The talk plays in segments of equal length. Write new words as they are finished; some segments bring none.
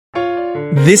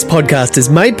This podcast is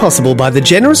made possible by the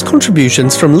generous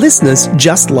contributions from listeners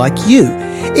just like you.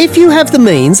 If you have the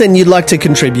means and you'd like to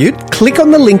contribute, click on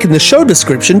the link in the show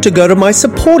description to go to my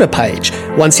supporter page.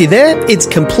 Once you're there, it's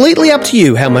completely up to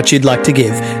you how much you'd like to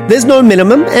give. There's no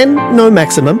minimum and no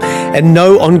maximum and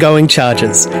no ongoing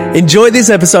charges. Enjoy this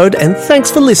episode and thanks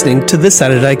for listening to the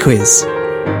Saturday Quiz.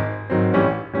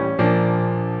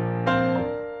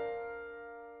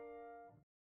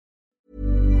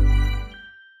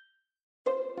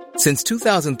 Since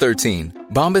 2013,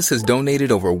 Bombas has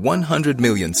donated over 100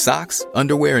 million socks,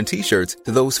 underwear, and T-shirts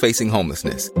to those facing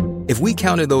homelessness. If we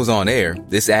counted those on air,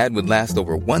 this ad would last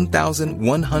over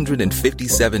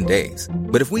 1,157 days.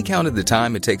 But if we counted the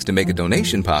time it takes to make a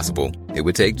donation possible, it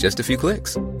would take just a few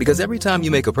clicks. Because every time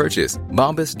you make a purchase,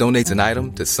 Bombas donates an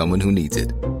item to someone who needs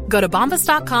it. Go to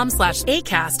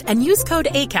bombas.com/ACAST and use code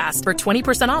ACAST for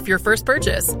 20% off your first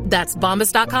purchase. That's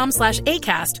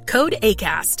bombas.com/ACAST, code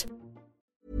ACAST.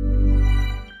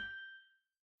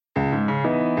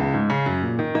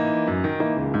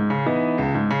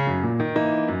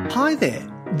 Hi there,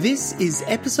 this is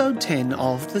episode 10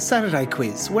 of the Saturday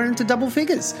Quiz. We're into double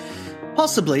figures.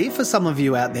 Possibly, for some of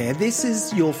you out there, this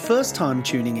is your first time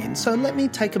tuning in, so let me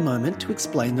take a moment to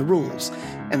explain the rules.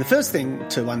 And the first thing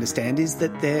to understand is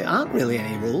that there aren't really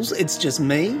any rules. It's just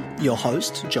me, your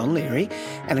host, John Leary,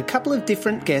 and a couple of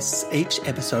different guests each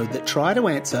episode that try to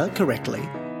answer correctly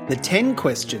the 10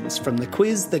 questions from the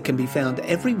quiz that can be found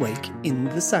every week in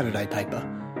the Saturday paper.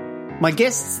 My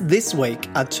guests this week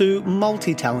are two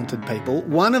multi-talented people.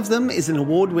 One of them is an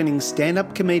award-winning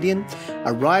stand-up comedian,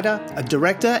 a writer, a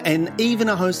director, and even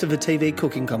a host of a TV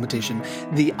cooking competition.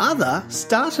 The other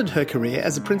started her career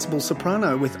as a principal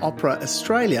soprano with Opera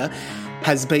Australia,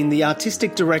 has been the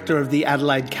artistic director of the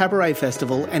Adelaide Cabaret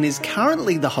Festival, and is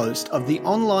currently the host of the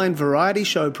online variety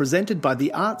show presented by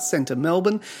the Arts Centre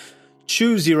Melbourne,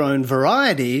 Choose Your Own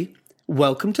Variety.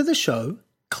 Welcome to the show,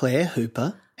 Claire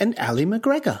Hooper and Ali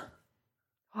McGregor.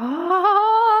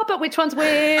 Oh, but which one's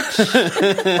which?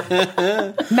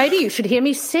 Maybe you should hear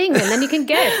me sing and then you can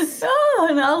guess. Oh,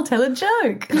 and I'll tell a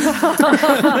joke.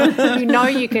 You know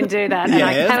you can do that. Yeah,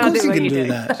 and I cannot of course do what you can do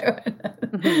that.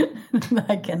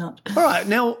 I cannot. All right,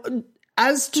 now,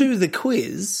 as to the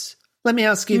quiz, let me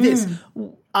ask you this.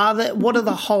 What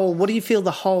do you feel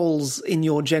the holes in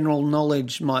your general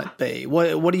knowledge might be?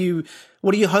 What are you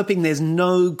hoping there's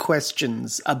no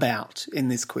questions about in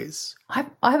this quiz? I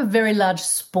have a very large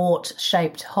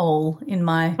sport-shaped hole in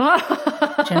my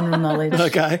general knowledge.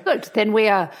 Okay. Good, then we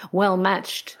are well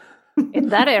matched in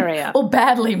that area. Or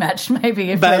badly matched,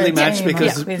 maybe. If Badly we're a matched team.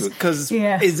 because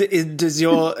Yeah. is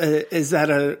that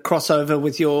a crossover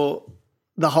with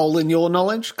the hole in your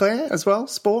knowledge, Claire, as well?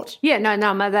 Sport? Yeah, no,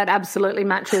 that absolutely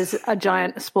matches a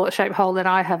giant sport-shaped hole that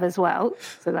I have as well.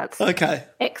 So that's Okay.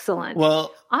 excellent.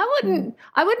 Well, I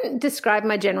wouldn't describe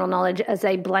my general knowledge as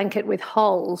a blanket with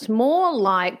holes, more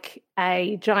like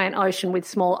a giant ocean with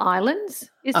small islands.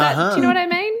 Is that do you know what I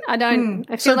mean? I don't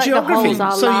I feel like geography. the holes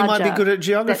are So larger. you might be good at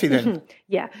geography then.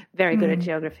 Yeah, very good at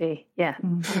geography. Yeah.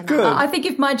 Good. I think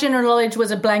if my general knowledge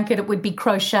was a blanket, it would be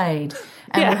crocheted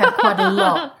and would have quite a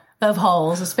lot of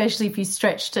holes, especially if you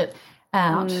stretched it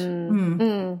out.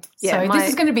 Yeah, So this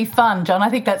is going to be fun, John. I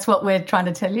think that's what we're trying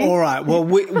to tell you. All right. Well,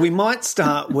 we might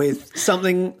start with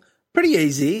something pretty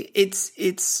easy. It's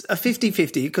a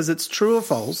 50-50 because it's true or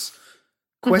false.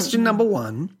 Question number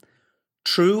 1,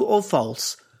 true or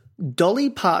false,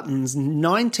 Dolly Parton's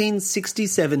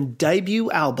 1967 debut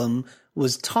album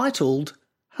was titled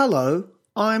Hello,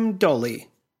 I'm Dolly.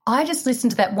 I just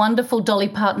listened to that wonderful Dolly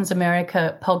Parton's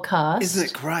America podcast. Isn't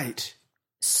it great?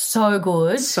 So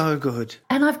good. So good.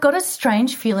 And I've got a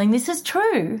strange feeling this is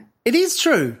true. It is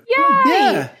true. Yay!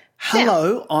 Yeah.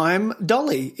 Hello, I'm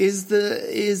Dolly is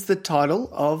the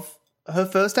title of her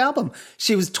first album.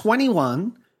 She was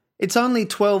 21. It's only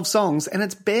 12 songs and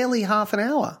it's barely half an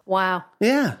hour. Wow.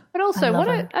 Yeah. But also, what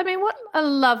a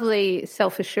lovely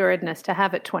self-assuredness to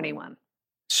have at 21.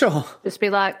 Sure. Just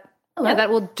be like, yeah, that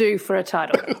will do for a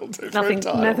title.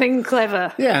 Nothing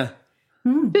clever. Yeah.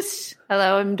 Just,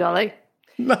 hello, I'm Dolly.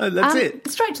 No, that's it.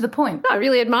 Straight to the point. I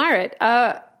really admire it.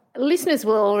 Listeners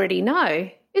will already know.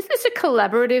 Is this a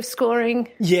collaborative scoring?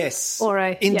 Yes. Or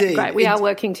a indeed. Yeah, great. We are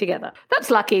working together.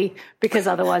 That's lucky because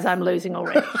otherwise I'm losing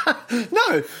already.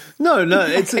 No.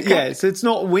 It's it's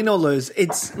not win or lose.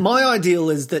 It's my ideal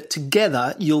is that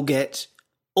together you'll get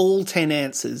all 10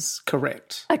 answers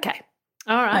correct. Okay.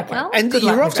 All right. Okay. Well, And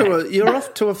you're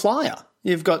off to a flyer.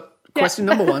 You've got question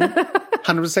number 1,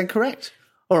 100% correct.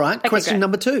 All right. Okay, question great.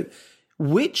 number 2.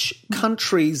 Which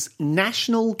country's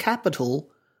national capital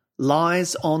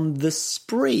lies on the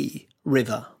Spree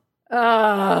River?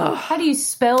 How do you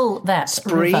spell that?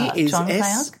 Spree river, is John, can I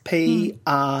ask? Spree.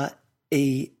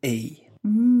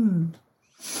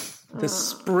 The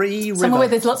Spree River. Somewhere where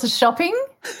there's lots of shopping?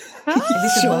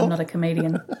 This is why I'm not a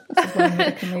comedian.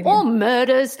 Or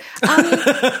murders.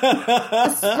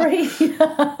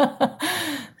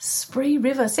 Spree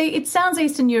River. See, it sounds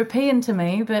Eastern European to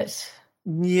me, but...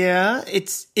 Yeah,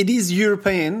 it is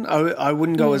European. I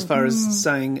wouldn't go as far as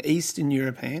saying Eastern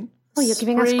European. Oh, you're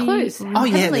giving us clues. Oh,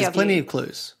 yeah, there's plenty of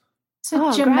clues.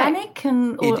 So Germanic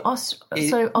and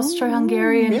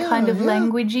Austro-Hungarian kind of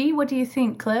languagey. What do you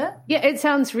think, Claire? Yeah, it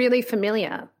sounds really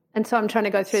familiar. And so I'm trying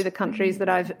to go through the countries that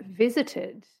I've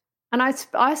visited. And I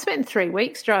spent 3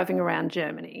 weeks driving around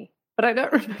Germany, but I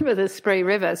don't remember the Spree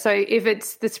River. So if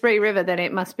it's the Spree River, then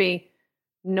it must be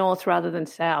north rather than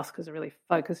south, because I'm really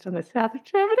focused on the south of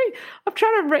Germany. I'm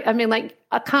trying to read. I mean, like,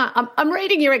 I can't. I'm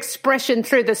reading your expression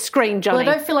through the screen, Johnny. Well,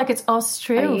 I don't feel like it's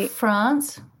Austria or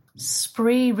France.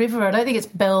 Spree River. I don't think it's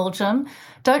Belgium.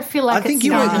 Don't feel like I think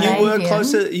you were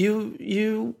closer.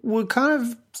 You were kind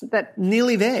of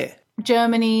nearly there.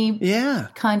 Germany. Yeah.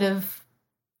 Kind of.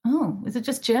 Oh, is it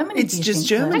just Germany? It's just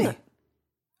Germany. Claire?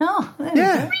 Oh, there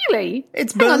yeah. Really?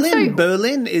 It's Berlin.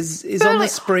 Berlin is on the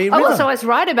Spree River. Oh, so I was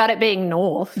right about it being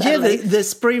north. Yeah, the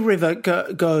Spree River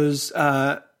goes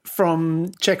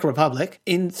from Czech Republic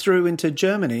through into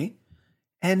Germany,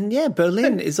 and yeah,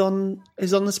 Berlin is on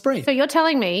the Spree. So you're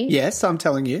telling me? Yes, I'm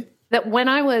telling you that when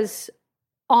I was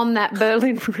on that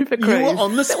Berlin River cruise, you were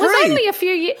on the Spree. It was only a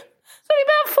few years. It's only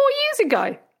about 4 years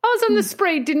ago. I was on the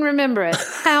Spree, didn't remember it.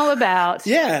 How about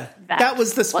that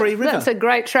was the Spree River. That's a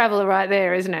great traveller right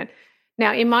there, isn't it?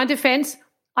 Now, in my defence,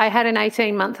 I had an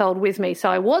 18-month-old with me, so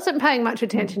I wasn't paying much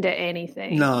attention to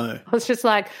anything. No. I was just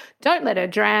like, don't let her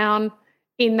drown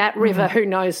in that river. Who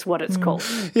knows what it's called?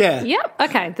 Yeah. Yep.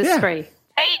 Okay, the Spree.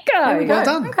 There you go. There we go. Well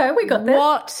done. Okay, we got that.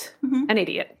 What an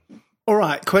idiot. All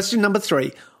right, question number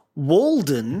 3.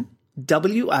 Walden,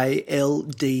 Walden,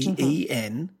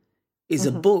 is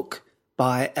a book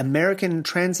by American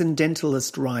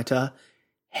transcendentalist writer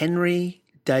Henry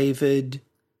David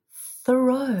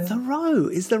Thoreau. Thoreau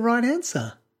is the right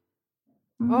answer.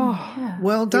 Oh,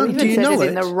 well done. You Do you said know it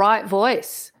in the right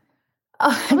voice?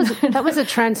 That was a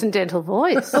transcendental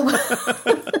voice.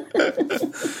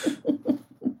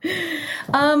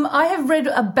 I have read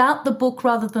about the book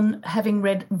rather than having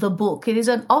read the book. It is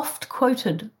an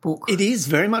oft-quoted book. It is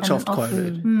very much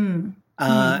oft-quoted.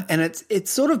 And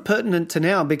it's sort of pertinent to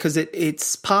now because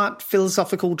it's part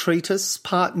philosophical treatise,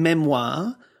 part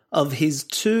memoir of his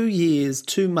 2 years,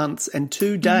 2 months and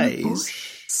 2 days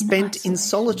spent in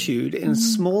solitude in a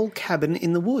small cabin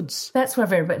in the woods. That's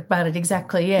what I read about it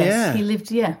exactly, yes. Yeah. He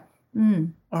lived,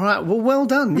 All right, well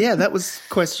done. Yeah, that was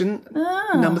question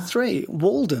number 3,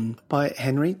 Walden by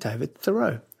Henry David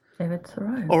Thoreau. David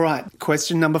Thoreau. All right,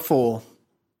 question number 4.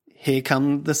 Here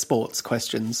come the sports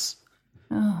questions.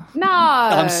 Oh. No.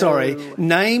 I'm sorry.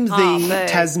 Name the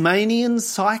Tasmanian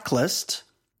cyclist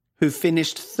who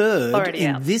finished third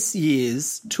in this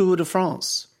year's Tour de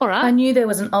France. All right. I knew there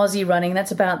was an Aussie running.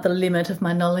 That's about the limit of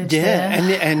my knowledge there.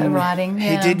 And riding.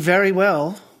 He did very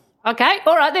well. Okay,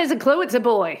 all right, there's a clue. It's a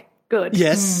boy. Good.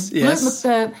 Yes.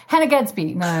 Hannah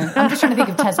Gadsby. No, I'm just trying to think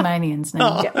of Tasmanians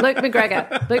now. Yeah, Luke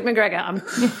McGregor.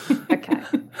 Okay.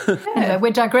 Anyway,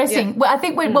 we're digressing. Yeah. Well, I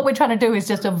think what we're trying to do is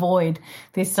just avoid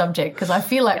this subject because I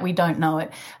feel like we don't know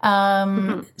it.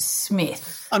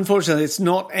 Smith. Unfortunately, it's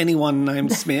not anyone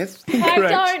named Smith. I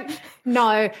don't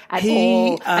know at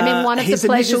all. I mean, one of the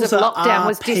pleasures of lockdown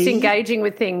was disengaging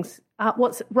with things.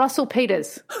 What's Russell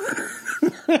Peters?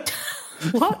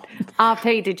 What?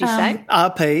 RP, did you say?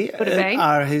 RP. Could have been.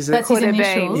 That's his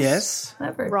initials. Yes.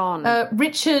 Ron.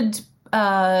 Richard.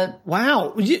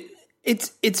 Wow.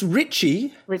 It's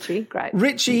Richie. Richie, great.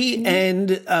 Richie and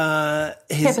his...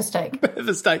 Pepper steak.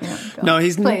 Pepper steak. Yeah, no,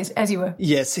 Please, as you were.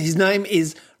 Yes, his name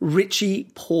is Richie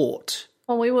Port.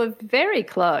 Well, we were very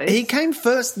close. He came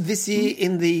first this year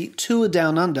in the Tour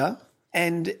Down Under,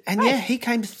 and yeah, he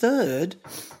came third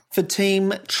for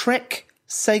Team Trek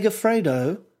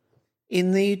Segafredo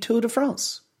in the Tour de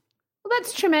France. Well,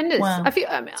 that's tremendous. Wow.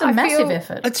 It's a massive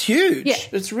effort. It's huge. Yeah.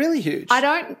 It's really huge. I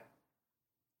don't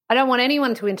want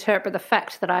anyone to interpret the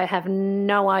fact that I have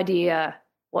no idea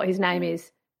what his name is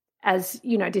as,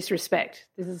 disrespect.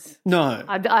 No.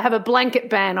 I have a blanket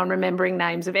ban on remembering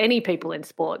names of any people in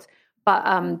sports.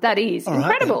 But that is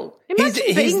incredible.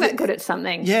 Imagine being that good at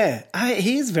something. Yeah,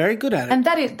 he is very good at it. And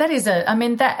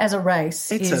that as a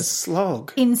race it's is a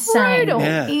slog. Insane.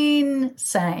 Yeah.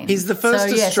 Insane. He's the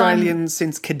first Australian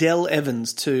since Cadell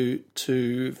Evans to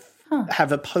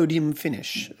have a podium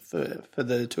finish for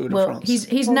the Tour de Well, France.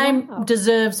 his name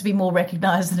deserves to be more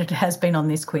recognised than it has been on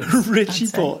this quiz. Richie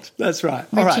Port. That's right.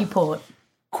 Richie All right. Port.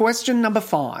 Question number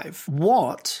 5.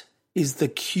 What is the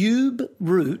cube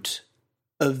root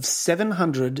of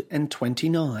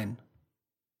 729?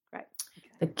 Great.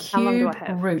 The How long do I cube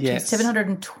have? root Yes. is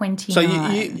 729. So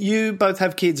you both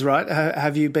have kids, right?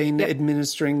 Have you been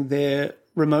administering their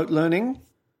remote learning?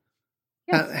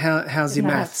 Yes. How's your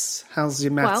Yes. maths? How's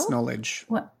your maths Well, knowledge?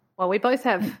 What? Well, we both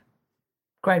have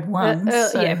Grade 1.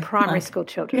 primary school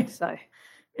children, so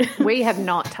we have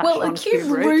not touched Well, on a cube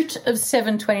root of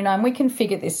 729, we can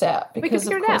figure this out because,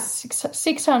 figure of it course,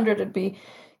 600 would be,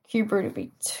 cube root would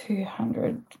be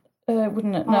 200,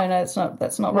 wouldn't it? No, that's not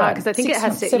right. because I think it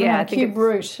has to, 700 I think cube it's-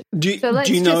 root. Do let's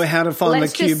you know just- how to find the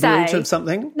let's just cube root say- of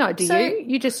something? No, So-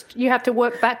 you have to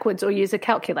work backwards or use a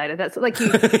calculator. That's like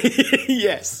you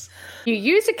Yes. you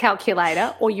use a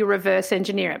calculator or you reverse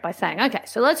engineer it by saying, okay,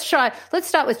 so let's start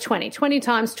with 20. 20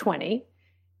 times 20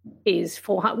 is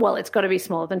 400. Well, it's got to be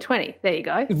smaller than 20. There you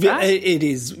go. Right? It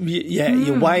is. Yeah,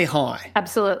 you're way high.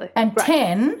 Absolutely. And Right.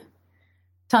 10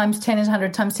 times 10 is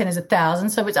 100, times 10 is 1,000,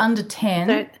 so it's under 10.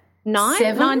 So 9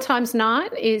 7? times 9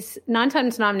 is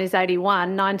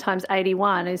 81. 9 times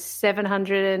 81 is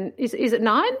 700 and is it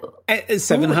 9?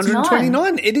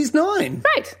 729. It is 9.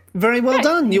 Right. Very well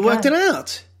done. You worked it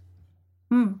out.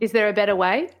 Is there a better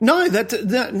way? No,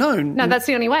 no. No, that's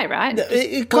the only way, right?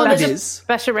 It kind of there's a- is.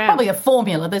 Bash around. Probably a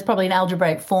formula. There's probably an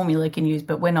algebraic formula you can use,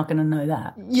 but we're not going to know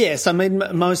that. Yes, I mean,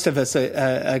 most of us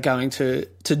are going to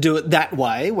do it that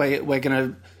way. We're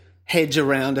going to hedge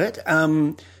around it.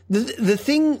 The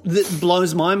thing that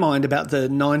blows my mind about the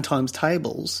 9 times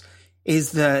tables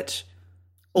is that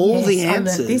all Yes, the I learnt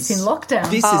answers. this in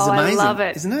lockdown. This is I amazing, love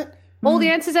it. isn't it? All the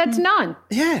answers add to 9.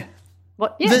 Yeah.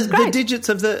 What? Yeah, it's The great. digits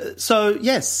of the. So,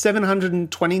 yes,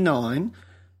 729,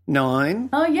 9.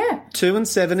 Oh, yeah. 2 and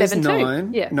 7 is 7 too.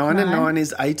 9. Yeah. 9 and 9. 9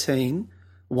 is 18.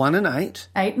 1 and 8,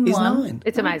 8 and is 1. 9.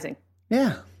 It's amazing.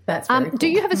 Yeah. That's very cool. Do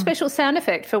you have a special sound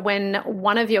effect for when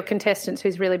one of your contestants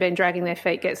who's really been dragging their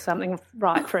feet gets something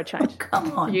right for a change?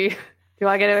 Come on. Do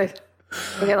I get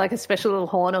like a special little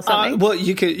horn or something? Well,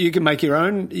 you can make your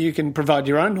own. You can provide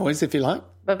your own noise if you like.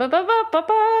 Ba, ba, ba, ba, ba,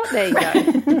 ba. There you go.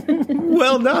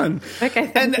 Well done.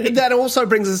 Okay, and thank you. that also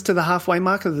brings us to the halfway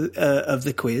mark of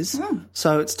the quiz.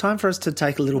 So it's time for us to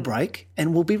take a little break,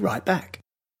 and we'll be right back.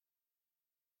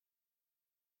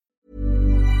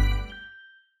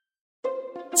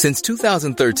 Since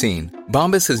 2013,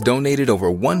 Bombas has donated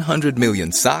over 100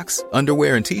 million socks,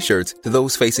 underwear, and T-shirts to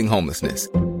those facing homelessness.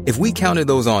 If we counted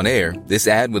those on air, this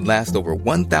ad would last over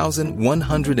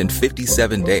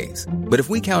 1,157 days. But if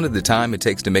we counted the time it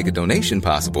takes to make a donation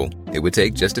possible, it would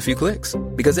take just a few clicks.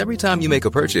 Because every time you make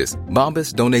a purchase,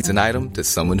 Bombas donates an item to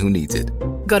someone who needs it.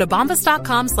 Go to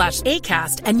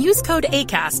bombas.com/ACAST and use code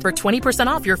ACAST for 20%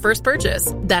 off your first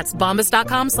purchase. That's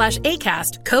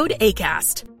bombas.com/ACAST, code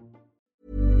ACAST.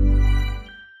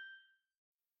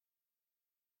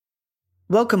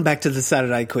 Welcome back to the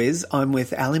Saturday Quiz. I'm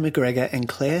with Ali McGregor and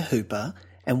Claire Hooper,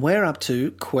 and we're up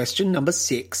to question number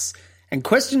 6. And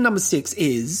question number 6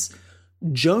 is,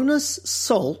 Jonas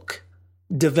Salk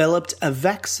developed a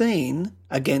vaccine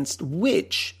against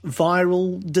which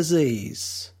viral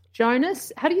disease?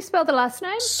 Jonas, how do you spell the last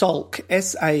name? Salk,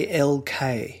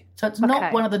 S-A-L-K. So it's not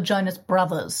Okay. one of the Jonas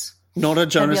brothers. Not a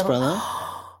Jonas other- brother.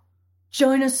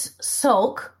 Jonas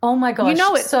Salk. Oh, my gosh. You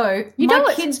know it. So You my know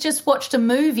it. kids just watched a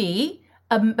movie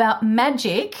about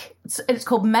magic. It's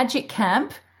called Magic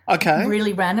Camp. Okay.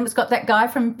 Really random. It's got that guy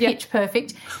from Pitch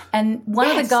Perfect. And one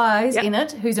of the Yes. guys Yep. in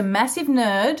it, who's a massive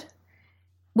nerd,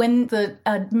 when the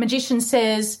magician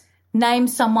says, name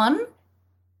someone,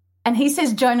 and he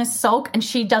says Jonas Salk, and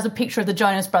she does a picture of the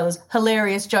Jonas Brothers.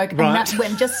 Hilarious joke. Right. And that,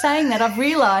 when just saying that, I've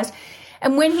realised.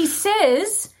 And when he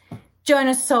says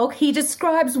Jonas Salk, he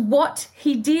describes what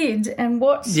he did and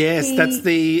what Yes, he... that's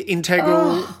the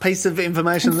integral piece of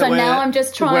information So that now I'm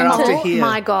just trying we're after to- here. Oh,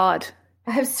 my God.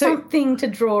 I have something to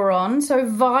draw on. So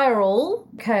viral.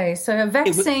 Okay, so a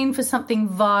vaccine for something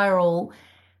viral.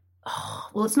 Oh,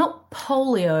 well, it's not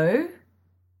polio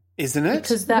Isn't it?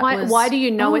 because that was... Why do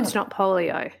you know Oh. it's not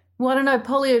polio? Well, I don't know.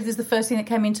 Polio is the first thing that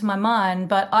came into my mind,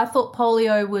 but I thought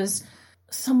polio was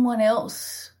someone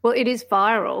else. Well, it is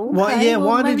viral. Why? Okay, Yeah. well,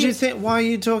 Why did maybe you it's- think? Why are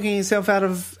you talking yourself out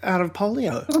of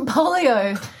polio?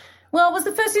 Polio. Well, it was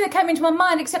the first thing that came into my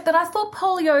mind, except that I thought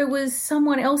polio was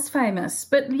someone else famous.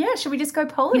 But yeah, should we just go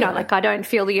polio? You know, like I don't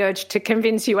feel the urge to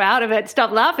convince you out of it.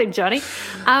 Stop laughing, Johnny.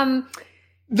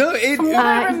 No, From what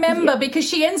I remember, because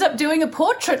she ends up doing a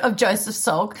portrait of Joseph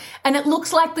Salk, and it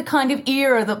looks like the kind of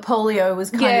era that polio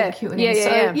was kind of cured in.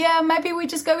 So, maybe we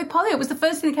just go with polio. It was the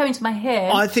first thing that came into my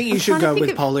head. I think you should go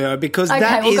with polio because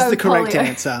that is the correct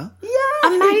answer. Yeah.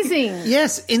 Amazing.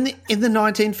 Yes, in the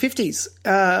 1950s.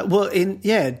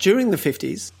 During the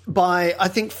 50s. By, I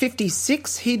think,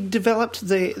 56, he developed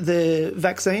the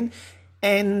vaccine.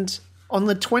 And on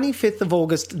the 25th of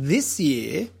August this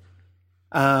year,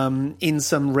 in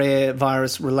some rare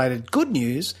virus-related good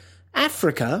news,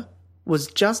 Africa was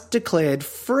just declared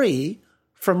free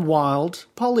from wild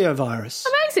poliovirus.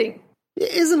 Amazing.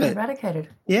 Isn't it? Eradicated.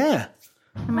 Yeah.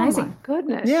 Amazing. Oh, my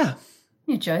goodness. Yeah.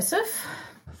 Yeah, Joseph.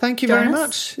 Thank you very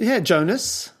much. Yeah,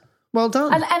 Jonas. Well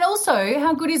done. And also,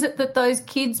 how good is it that those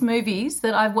kids' movies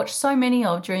that I've watched so many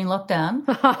of during lockdown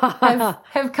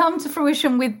have come to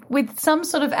fruition with some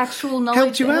sort of actual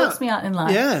knowledge that helps me out in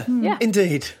life? Yeah,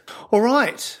 indeed. All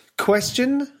right.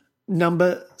 Question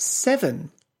number 7.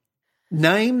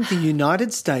 Name the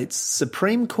United States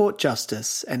Supreme Court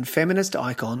Justice and feminist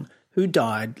icon who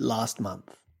died last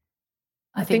month.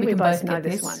 I think we can both know get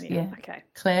this one. Yeah. Okay.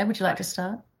 Claire, would you like to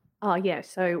start? Oh, yeah.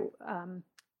 So,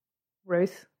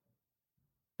 Ruth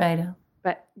Bader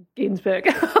Ginsburg.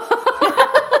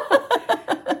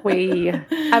 We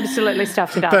absolutely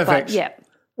stuffed it up. Perfect. But, yeah.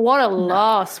 What a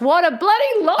loss. What a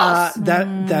bloody loss.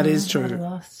 That is true. What a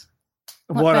loss.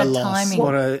 What a bad loss. timing.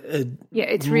 What a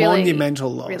it's really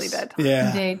monumental loss. Really bad timing.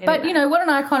 Yeah. Indeed. But, what an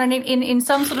icon. And in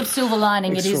some sort of silver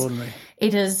lining, Extraordinary.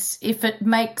 it is, if it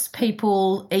makes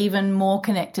people even more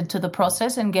connected to the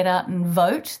process and get out and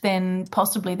vote, then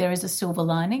possibly there is a silver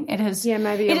lining. It has,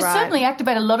 maybe it you're has right. certainly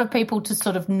activated a lot of people to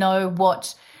sort of know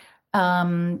what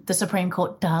the Supreme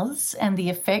Court does and the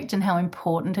effect and how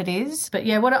important it is. But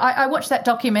yeah, I watched that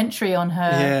documentary on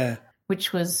her,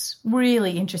 which was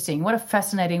really interesting. What a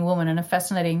fascinating woman and a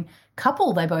fascinating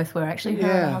couple they both were, actually, her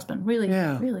and her husband. Really,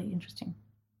 really interesting.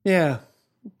 Yeah,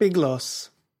 big loss.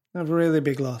 A really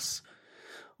big loss.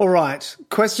 All right,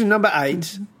 question number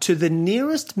 8. To the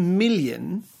nearest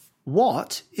million,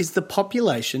 what is the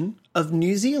population of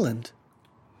New Zealand?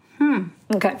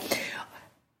 Okay,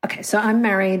 so I'm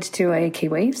married to a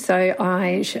Kiwi, so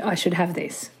I should have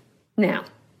this now.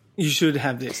 You should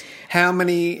have this. How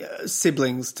many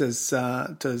siblings does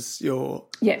your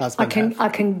husband have? I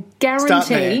can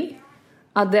guarantee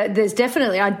there's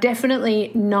I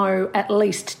definitely know at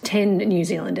least 10 New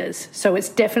Zealanders, so it's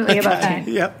definitely about 10.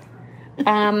 Yep.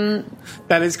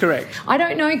 That is correct. I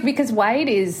don't know, because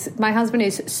my husband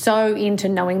is so into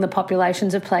knowing the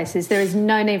populations of places. There is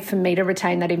no need for me to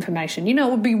retain that information. It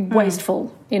would be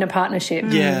wasteful in a partnership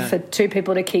for two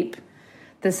people to keep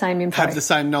the same info. Have the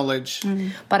same knowledge.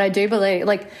 But I do believe,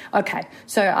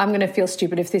 so I'm going to feel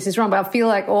stupid if this is wrong, but I feel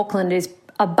like Auckland is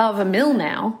above 1 million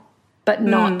now, but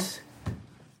not.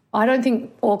 I don't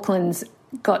think Auckland's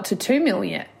got to 2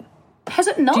 million yet. Has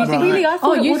it not? Really? I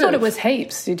thought you thought it was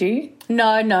heaps, did you?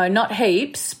 No, not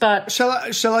heaps, but... Shall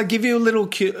I give you a little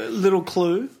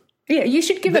clue? Yeah, you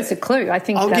should give us a clue. I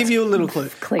think I'll give you a little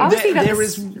clue. There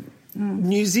is...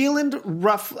 New Zealand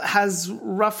has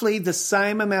roughly the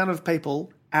same amount of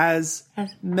people as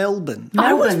Melbourne.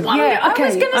 I was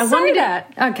going to say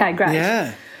that. Okay, great.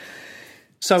 Yeah.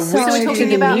 So we're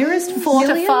talking about nearest 4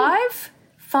 to 5?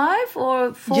 5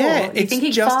 or 4? Yeah, it's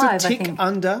just 5, a tick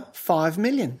under 5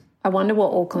 million. I wonder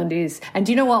what Auckland is. And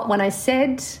do you know what? When I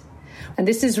said, and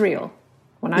this is real,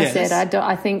 when I said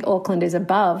I think Auckland is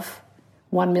above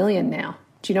 1 million now,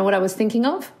 do you know what I was thinking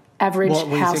of? Average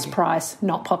house price,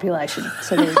 not population.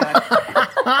 So there you go.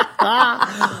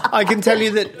 I can tell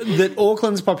you that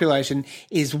Auckland's population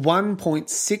is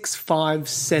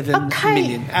 1.657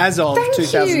 million as of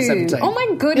 2017. You. Oh,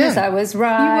 my goodness, I was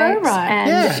right. You were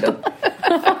right.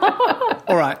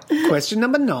 All right, question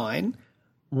number 9.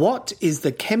 What is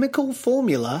the chemical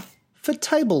formula for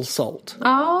table salt?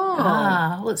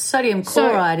 Well, it's sodium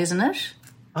chloride, isn't it?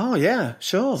 Oh, yeah,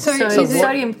 sure. So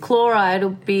sodium chloride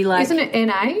will be like... Isn't it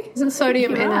Na? Isn't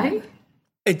sodium Na?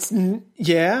 It's,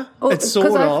 it's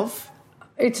sort of.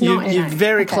 It's not Na. You're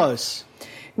very close.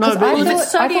 No, but I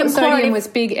thought sodium was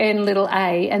big N, little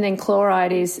a, and then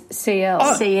chloride is Cl.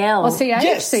 Oh, Cl. Or CH?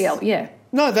 Yes. Cl, yeah.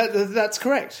 No, that's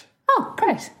correct. Oh,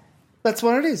 great. That's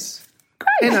what it is.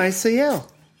 Great. NaCl.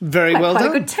 Very well done.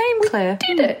 Quite a good team, Claire. We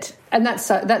did it. And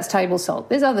that's table salt.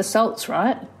 There's other salts,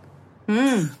 right?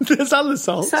 There's other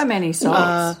salts. So many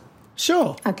salts.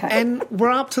 Sure. Okay. And we're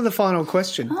up to the final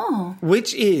question,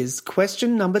 which is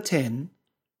question number 10.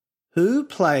 Who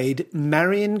played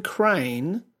Marion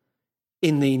Crane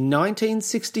in the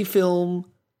 1960 film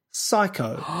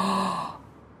Psycho?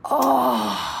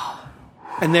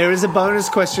 And there is a bonus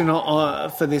question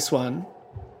for this one.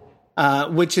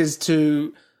 which is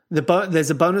there's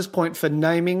a bonus point for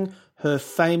naming her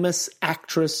famous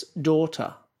actress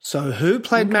daughter. So who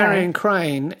played Marion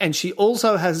Crane? And she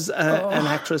also has an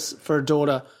actress for a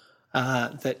daughter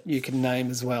that you can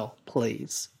name as well,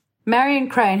 please. Marion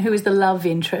Crane, who is the love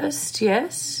interest,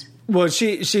 yes? Well,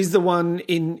 she's the one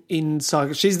in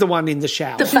Psycho. She's the one in the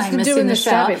shower. The famous in the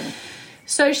shower. stabbing.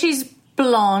 So she's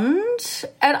blonde.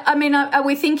 And I mean, are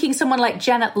we thinking someone like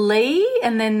Janet Leigh?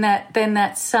 And then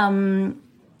that's And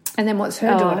then what's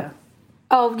her daughter?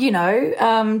 Oh,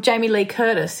 Jamie Lee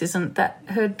Curtis, isn't that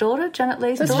her daughter, Janet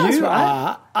Lee's daughter? You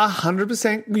are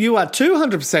 100%. You are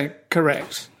 200%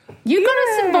 correct. You got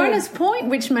us some bonus point,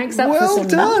 which makes up for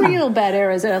some real bad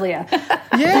errors earlier.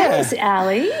 Thanks,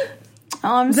 Ali.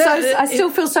 I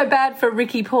still feel so bad for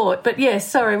Ricky Port, but yes,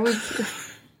 sorry.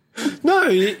 No,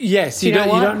 yes, you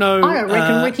don't know. I don't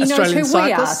reckon Ricky Australian knows who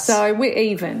we are, cyclists. so we're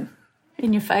even.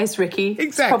 In your face, Ricky.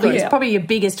 Exactly. He's probably your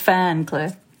biggest fan,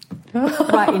 Claire.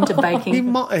 Right into baking. He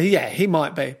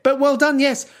might be. But well done,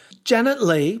 yes. Janet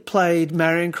Leigh played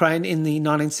Marion Crane in the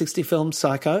 1960 film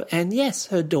Psycho, and yes,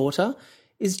 her daughter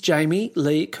is Jamie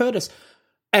Lee Curtis,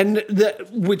 and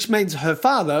which means her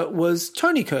father was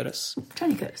Tony Curtis.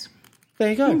 Tony Curtis. There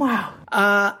you go. Wow.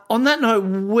 On that note,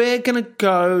 we're going to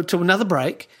go to another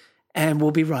break, and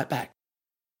we'll be right back.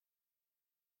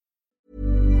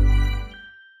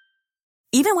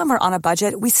 Even when we're on a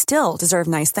budget, we still deserve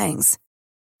nice things.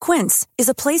 Quince is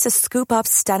a place to scoop up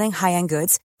stunning high-end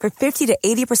goods for 50 to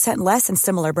 80% less than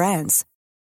similar brands.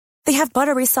 They have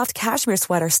buttery soft cashmere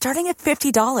sweaters starting at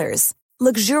 $50,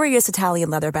 luxurious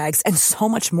Italian leather bags, and so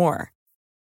much more.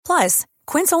 Plus,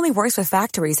 Quince only works with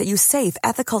factories that use safe,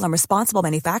 ethical, and responsible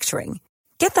manufacturing.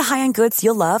 Get the high-end goods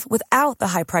you'll love without the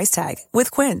high price tag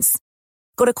with Quince.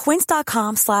 Go to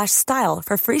quince.com/style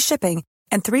for free shipping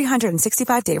and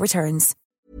 365-day returns.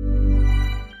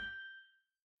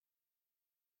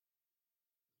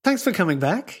 Thanks for coming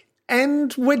back,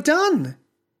 and we're done.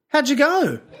 How'd you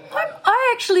go?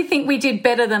 I actually think we did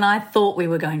better than I thought we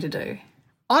were going to do.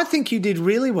 I think you did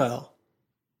really well,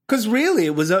 because really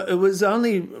it was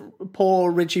only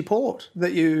poor Richie Port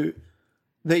that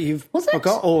you've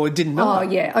forgot or didn't know. Oh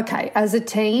yeah, okay. As a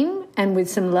team and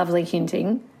with some lovely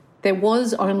hinting, there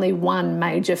was only one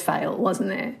major fail, wasn't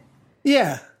there?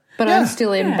 Yeah, but I'm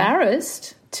still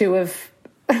embarrassed to have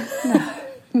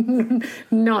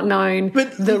not known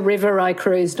the river I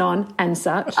cruised on and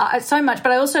such. So much,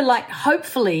 but I also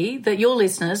hopefully that your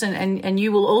listeners and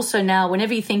you will also now,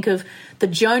 whenever you think of the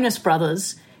Jonas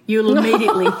Brothers, you'll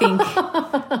immediately think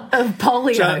of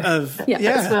polio as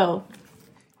well.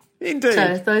 Indeed.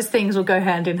 So those things will go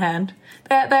hand in hand.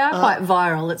 They are quite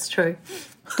viral, it's true.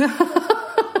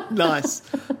 Nice.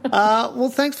 Well,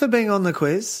 thanks for being on the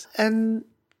quiz, and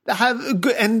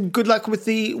good luck with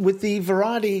the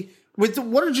variety.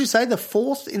 What did you say? The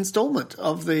fourth instalment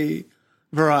of the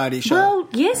variety show. Well,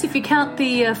 yes, if you count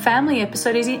the family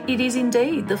episode, it is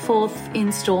indeed the fourth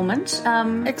instalment.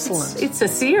 Excellent. It's a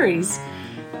series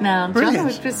now.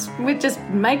 Brilliant. We're just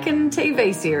making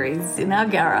TV series in our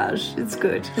garage. It's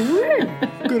good.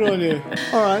 Good on you.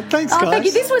 All right, thanks, guys. Thank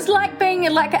you. This was like being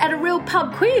at a real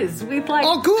pub quiz with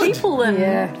people, and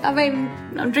I mean,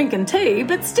 I'm drinking tea,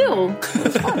 but still, it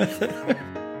was fun.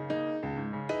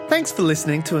 Thanks for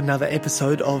listening to another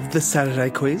episode of The Saturday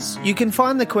Quiz. You can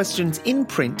find the questions in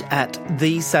print at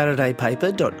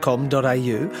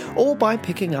thesaturdaypaper.com.au or by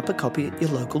picking up a copy at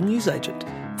your local newsagent.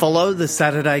 Follow The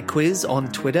Saturday Quiz on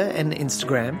Twitter and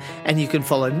Instagram, and you can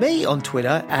follow me on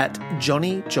Twitter at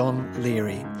Johnny John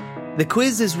Leary. The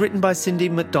quiz is written by Cindy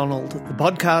McDonald. The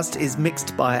podcast is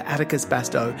mixed by Atticus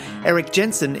Bastow. Eric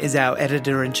Jensen is our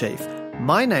editor-in-chief.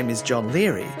 My name is John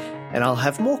Leary, and I'll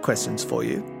have more questions for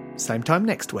you same time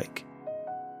next week.